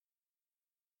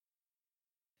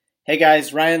Hey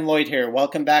guys, Ryan Lloyd here.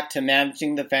 Welcome back to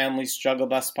Managing the Family Struggle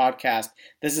Bus podcast.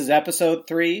 This is episode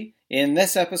 3. In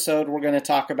this episode, we're going to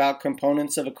talk about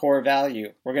components of a core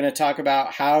value. We're going to talk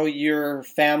about how your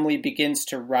family begins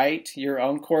to write your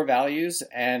own core values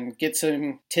and get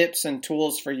some tips and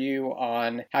tools for you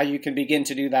on how you can begin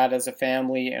to do that as a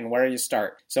family and where you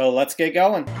start. So let's get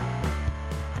going.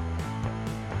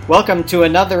 Welcome to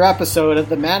another episode of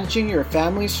the Managing Your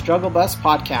Family Struggle Bus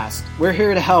podcast. We're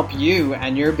here to help you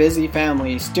and your busy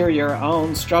family steer your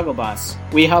own struggle bus.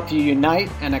 We help you unite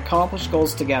and accomplish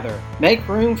goals together. Make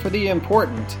room for the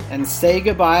important and say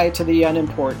goodbye to the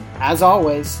unimportant. As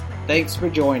always, thanks for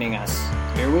joining us.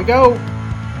 Here we go.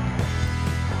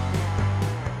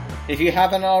 If you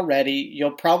haven't already,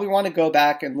 you'll probably want to go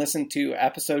back and listen to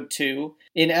episode 2.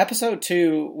 In episode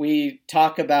 2, we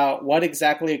talk about what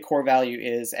exactly a core value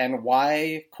is and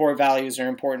why core values are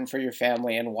important for your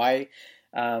family and why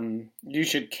you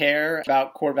should care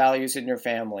about core values in your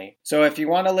family. So if you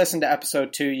want to listen to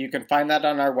episode 2, you can find that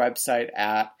on our website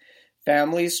at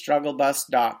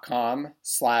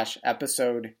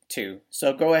familystrugglebus.com/episode 2.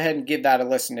 So go ahead and give that a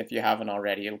listen if you haven't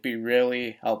already. It'll be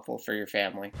really helpful for your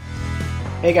family.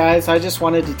 Hey guys, I just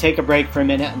wanted to take a break for a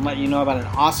minute and let you know about an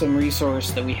awesome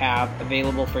resource that we have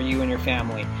available for you and your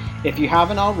family. If you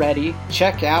haven't already,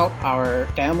 check out our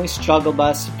Family Struggle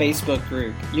Bus Facebook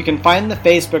group. You can find the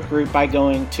Facebook group by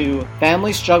going to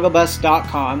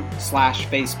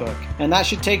familystrugglebus.com/Facebook. And that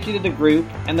should take you to the group.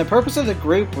 And the purpose of the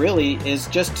group really is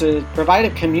just to provide a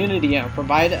community and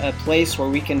provide a place where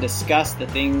we can discuss the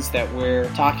things that we're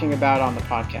talking about on the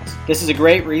podcast. This is a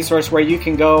great resource where you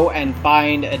can go and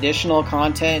find additional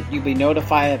content. You'll be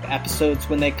notified of episodes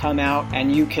when they come out,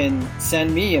 and you can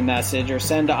send me a message or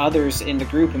send others in the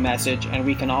group a message, and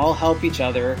we can all help each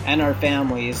other and our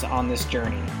families on this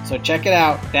journey. So check it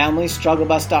out,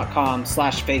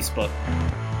 familystrugglebus.com/Facebook.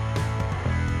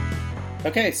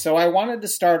 Okay, so I wanted to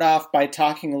start off by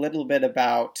talking a little bit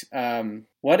about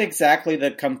what exactly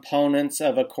the components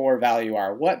of a core value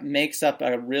are. What makes up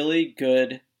a really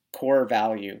good core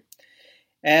value?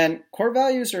 And core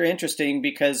values are interesting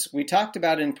because we talked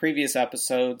about in previous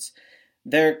episodes,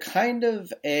 they're kind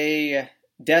of a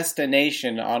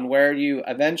destination on where you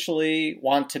eventually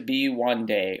want to be one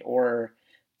day, or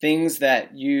things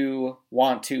that you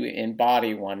want to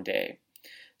embody one day.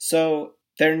 So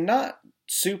they're not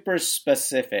super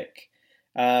specific.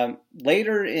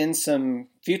 Later in some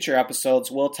future episodes,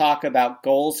 we'll talk about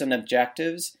goals and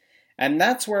objectives. And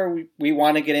that's where we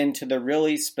want to get into the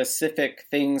really specific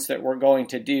things that we're going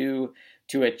to do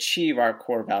to achieve our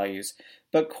core values.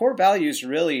 But core values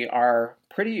really are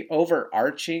pretty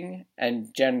overarching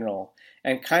and general,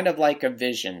 and kind of like a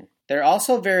vision. They're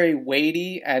also very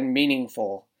weighty and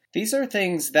meaningful. These are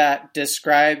things that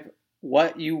describe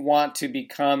what you want to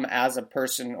become as a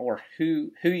person, or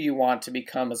who you want to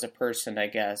become as a person, I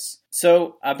guess.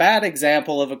 So a bad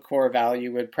example of a core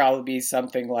value would probably be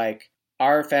something like,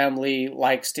 our family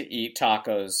likes to eat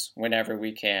tacos whenever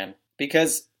we can.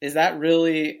 Because is that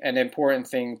really an important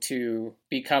thing to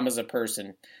become as a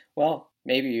person? Well,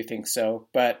 maybe you think so,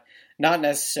 but not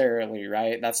necessarily,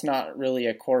 right? That's not really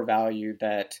a core value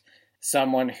that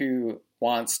someone who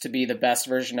wants to be the best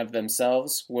version of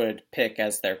themselves would pick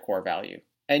as their core value.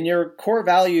 And your core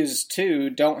values, too,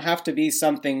 don't have to be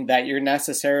something that you're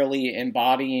necessarily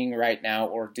embodying right now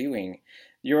or doing.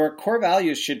 Your core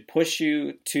values should push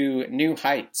you to new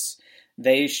heights.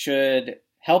 They should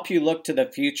help you look to the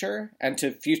future and to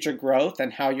future growth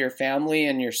and how your family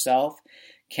and yourself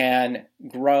can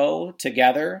grow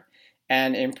together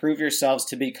and improve yourselves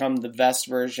to become the best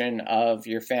version of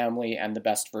your family and the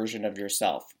best version of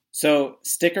yourself. So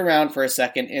stick around for a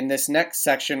second. In this next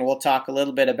section, we'll talk a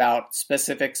little bit about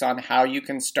specifics on how you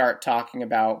can start talking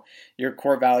about your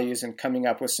core values and coming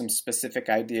up with some specific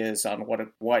ideas on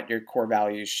what your core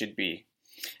values should be.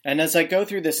 And as I go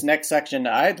through this next section,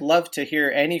 I'd love to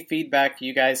hear any feedback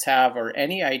you guys have or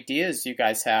any ideas you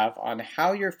guys have on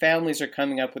how your families are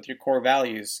coming up with your core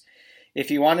values.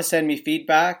 If you want to send me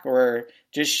feedback or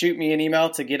just shoot me an email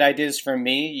to get ideas from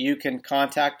me, you can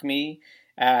contact me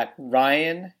at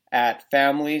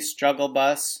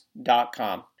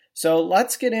ryan@familystrugglebus.com. So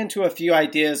let's get into a few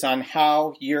ideas on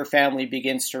how your family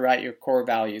begins to write your core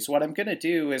values. What I'm going to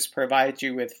do is provide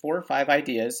you with 4 or 5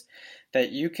 ideas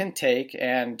that you can take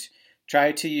and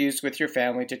try to use with your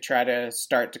family to try to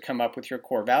start to come up with your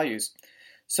core values.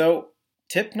 So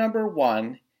tip number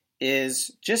 1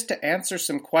 is just to answer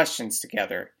some questions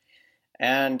together.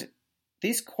 And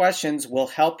these questions will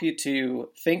help you to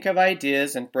think of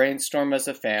ideas and brainstorm as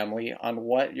a family on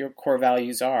what your core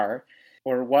values are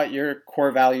or what your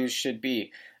core values should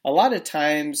be. a lot of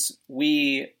times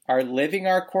we are living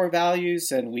our core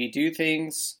values and we do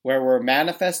things where we're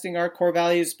manifesting our core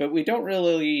values, but we don't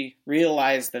really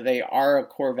realize that they are a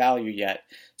core value yet.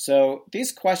 So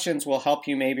these questions will help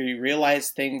you maybe realize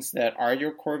things that are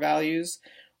your core values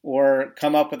or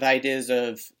come up with ideas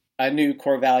of a new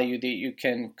core value that you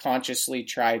can consciously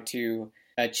try to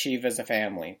achieve as a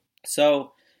family.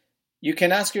 So you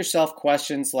can ask yourself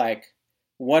questions like,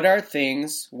 what are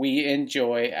things we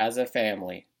enjoy as a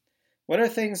family? What are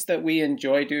things that we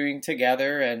enjoy doing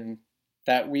together and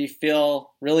that we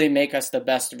feel really make us the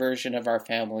best version of our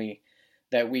family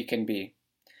that we can be?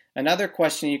 Another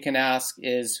question you can ask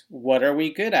is, what are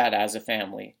we good at as a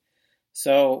family?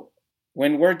 So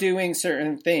when we're doing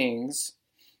certain things,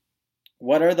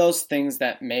 what are those things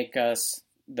that make us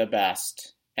the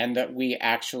best and that we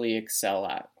actually excel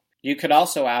at? You could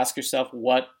also ask yourself,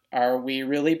 what are we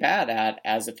really bad at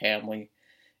as a family?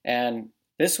 And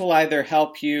this will either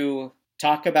help you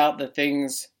talk about the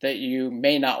things that you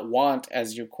may not want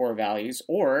as your core values,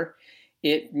 or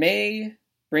it may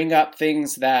bring up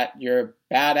things that you're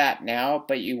bad at now,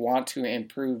 but you want to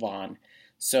improve on.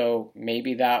 So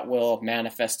maybe that will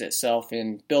manifest itself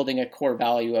in building a core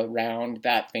value around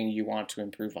that thing you want to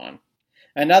improve on.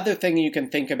 Another thing you can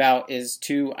think about is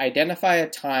to identify a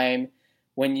time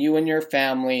when you and your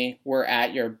family were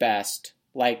at your best,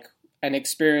 like an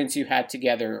experience you had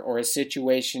together or a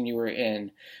situation you were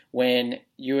in when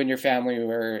you and your family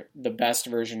were the best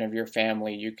version of your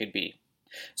family you could be.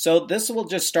 So this will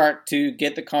just start to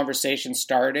get the conversation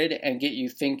started and get you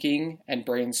thinking and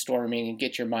brainstorming and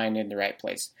get your mind in the right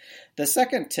place. The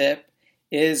second tip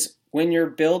is when you're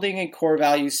building a core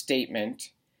value statement,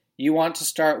 you want to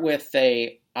start with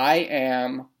a I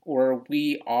am or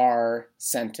we are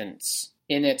sentence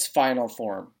in its final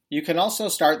form. You can also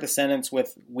start the sentence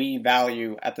with we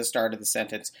value at the start of the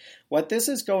sentence. What this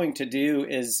is going to do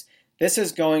is this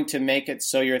is going to make it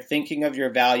so you're thinking of your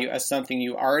value as something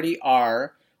you already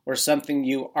are or something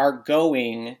you are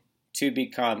going to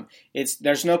become.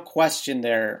 There's no question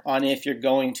there on if you're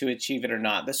going to achieve it or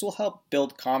not. This will help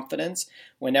build confidence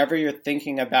whenever you're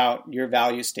thinking about your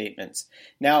value statements.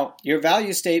 Now, your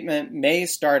value statement may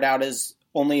start out as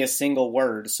only a single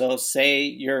word. So say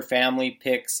your family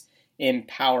picks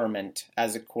empowerment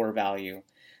as a core value.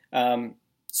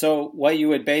 So what you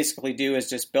would basically do is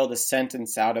just build a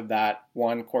sentence out of that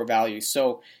one core value.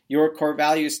 So your core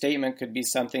value statement could be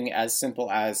something as simple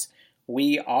as,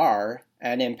 we are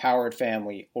an empowered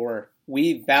family, or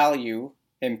we value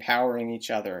empowering each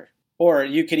other. Or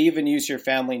you could even use your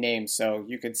family name. So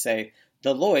you could say,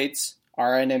 the Lloyds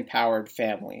are an empowered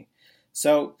family.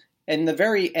 So in the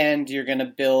very end, you're going to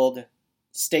build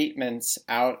statements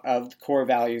out of the core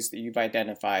values that you've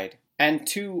identified. And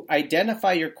to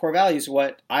identify your core values,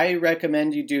 what I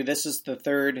recommend you do, this is the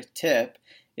third tip,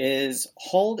 is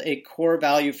hold a core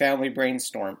value family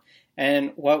brainstorm.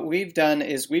 And what we've done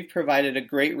is we've provided a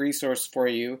great resource for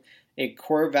you, a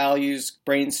core values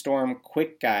brainstorm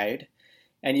quick guide.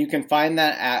 And you can find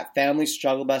that at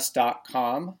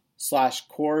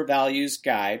familystrugglebus.com/core values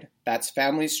guide. That's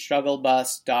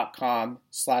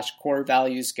familystrugglebus.com/core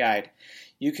values guide.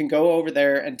 You can go over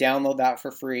there and download that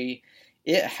for free.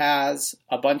 It has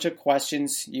a bunch of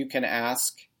questions you can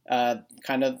ask,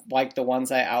 kind of like the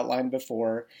ones I outlined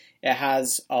before. It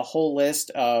has a whole list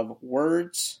of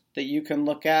words that you can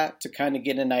look at to kind of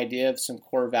get an idea of some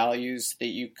core values that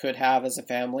you could have as a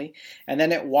family. And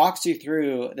then it walks you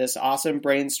through this awesome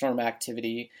brainstorm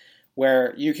activity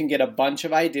where you can get a bunch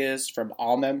of ideas from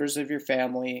all members of your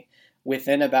family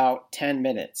within about 10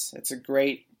 minutes. It's a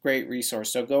great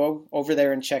resource. So go over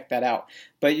there and check that out.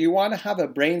 But you want to have a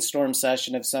brainstorm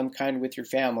session of some kind with your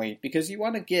family because you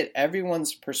want to get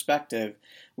everyone's perspective.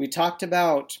 We talked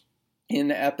about in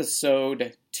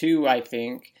episode 2, I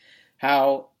think,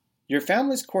 how your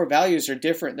family's core values are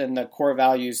different than the core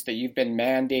values that you've been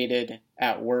mandated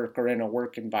at work or in a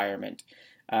work environment.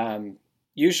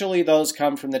 Usually those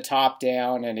come from the top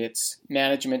down and it's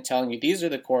management telling you these are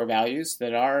the core values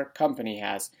that our company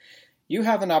has. You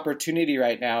have an opportunity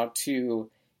right now to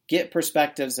get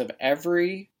perspectives of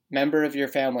every member of your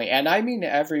family. And I mean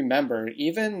every member,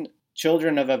 even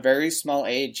children of a very small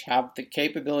age have the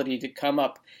capability to come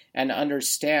up and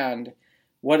understand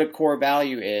what a core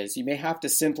value is. You may have to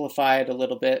simplify it a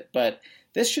little bit, but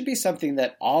this should be something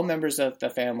that all members of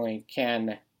the family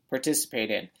can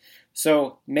participate in.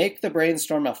 So make the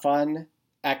brainstorm a fun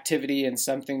activity and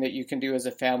something that you can do as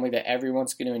a family that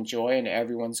everyone's going to enjoy and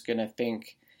everyone's going to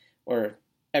think or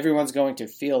everyone's going to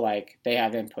feel like they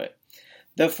have input.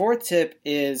 The fourth tip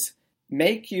is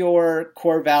make your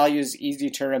core values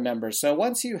easy to remember. So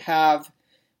once you have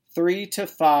 3 to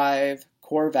 5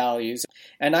 core values.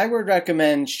 And I would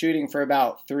recommend shooting for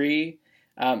about 3,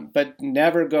 but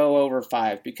never go over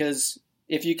 5, because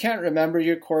if you can't remember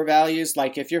your core values,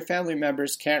 like if your family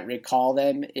members can't recall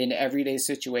them in everyday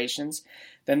situations,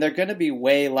 then they're going to be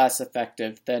way less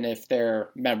effective than if they're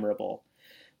memorable.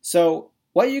 So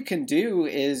what you can do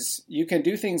is you can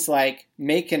do things like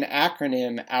make an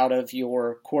acronym out of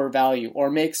your core value, or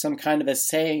make some kind of a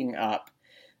saying up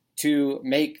to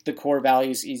make the core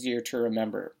values easier to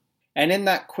remember. And in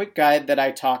that quick guide that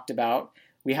I talked about,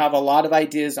 we have a lot of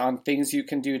ideas on things you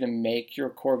can do to make your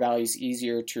core values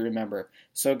easier to remember.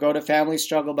 So go to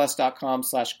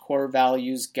FamilyStruggleBus.com/core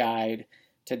values guide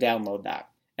to download that.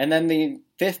 And then the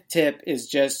 5th tip is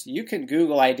just you can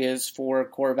Google ideas for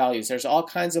core values. There's all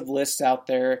kinds of lists out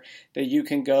there that you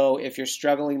can go if you're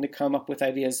struggling to come up with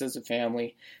ideas as a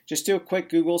family. Just do a quick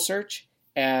Google search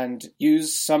and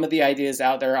use some of the ideas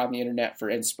out there on the internet for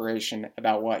inspiration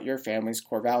about what your family's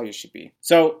core values should be.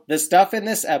 So the stuff in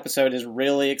this episode is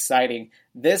really exciting.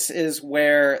 This is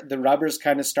where the rubber's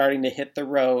kind of starting to hit the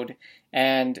road,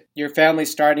 and your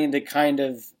family's starting to kind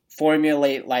of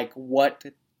formulate like what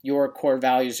your core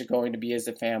values are going to be as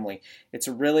a family. It's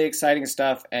really exciting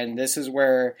stuff, and this is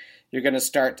where you're going to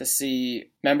start to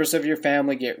see members of your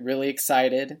family get really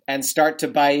excited and start to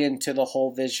buy into the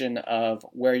whole vision of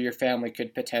where your family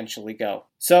could potentially go.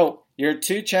 So your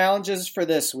 2 challenges for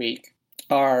this week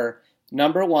are,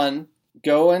 number 1,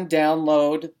 go and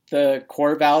download the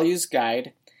core values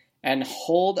guide and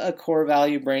hold a core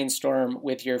value brainstorm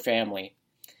with your family.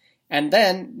 And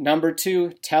then, number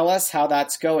 2, tell us how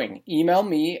that's going. Email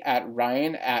me at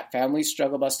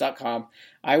ryan@FamilyStruggleBus.com.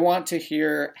 I want to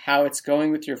hear how it's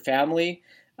going with your family.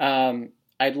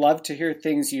 I'd love to hear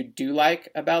things you do like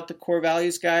about the core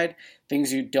values guide,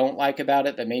 things you don't like about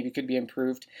it that maybe could be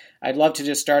improved. I'd love to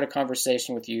just start a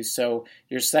conversation with you. So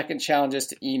your second challenge is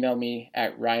to email me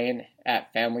at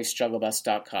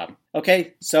ryan@FamilyStruggleBus.com.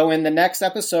 Okay, so in the next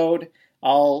episode,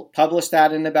 I'll publish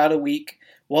that in about a week.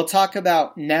 We'll talk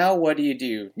about now what do you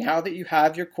do? Now that you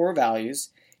have your core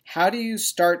values, how do you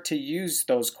start to use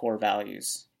those core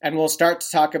values? And we'll start to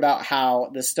talk about how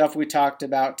the stuff we talked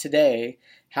about today,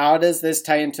 how does this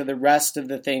tie into the rest of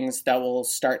the things that we'll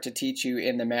start to teach you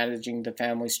in the Managing the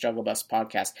Family Struggle Bus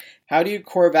podcast? How do your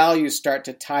core values start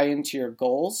to tie into your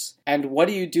goals? And what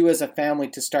do you do as a family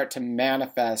to start to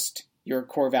manifest your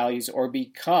core values or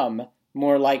become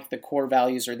more like the core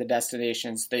values or the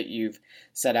destinations that you've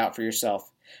set out for yourself?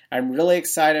 I'm really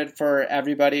excited for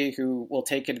everybody who will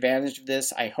take advantage of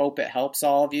this. I hope it helps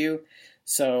all of you.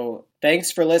 So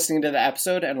thanks for listening to the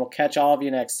episode, and we'll catch all of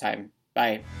you next time.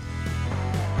 Bye.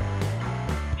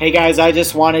 Hey guys, I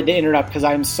just wanted to interrupt because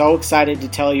I'm so excited to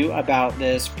tell you about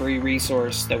this free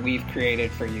resource that we've created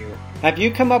for you. Have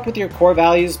you come up with your core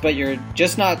values, but you're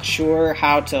just not sure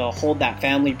how to hold that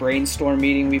family brainstorm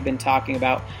meeting we've been talking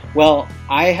about? Well,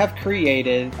 I have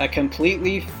created a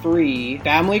completely free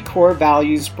Family Core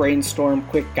Values Brainstorm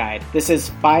Quick Guide. This is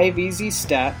 5 easy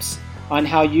steps on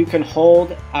how you can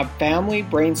hold a family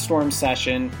brainstorm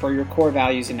session for your core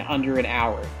values in under an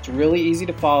hour. It's really easy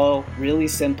to follow, really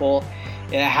simple.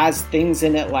 It has things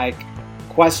in it like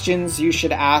questions you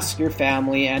should ask your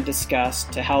family and discuss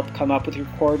to help come up with your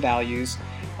core values,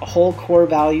 a whole core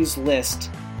values list,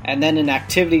 and then an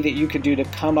activity that you could do to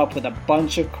come up with a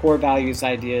bunch of core values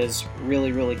ideas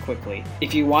really, really quickly.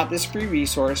 If you want this free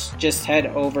resource, just head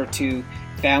over to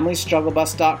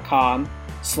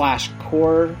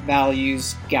FamilyStruggleBus.com/core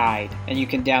values guide, and you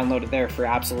can download it there for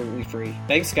absolutely free.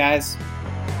 Thanks, guys.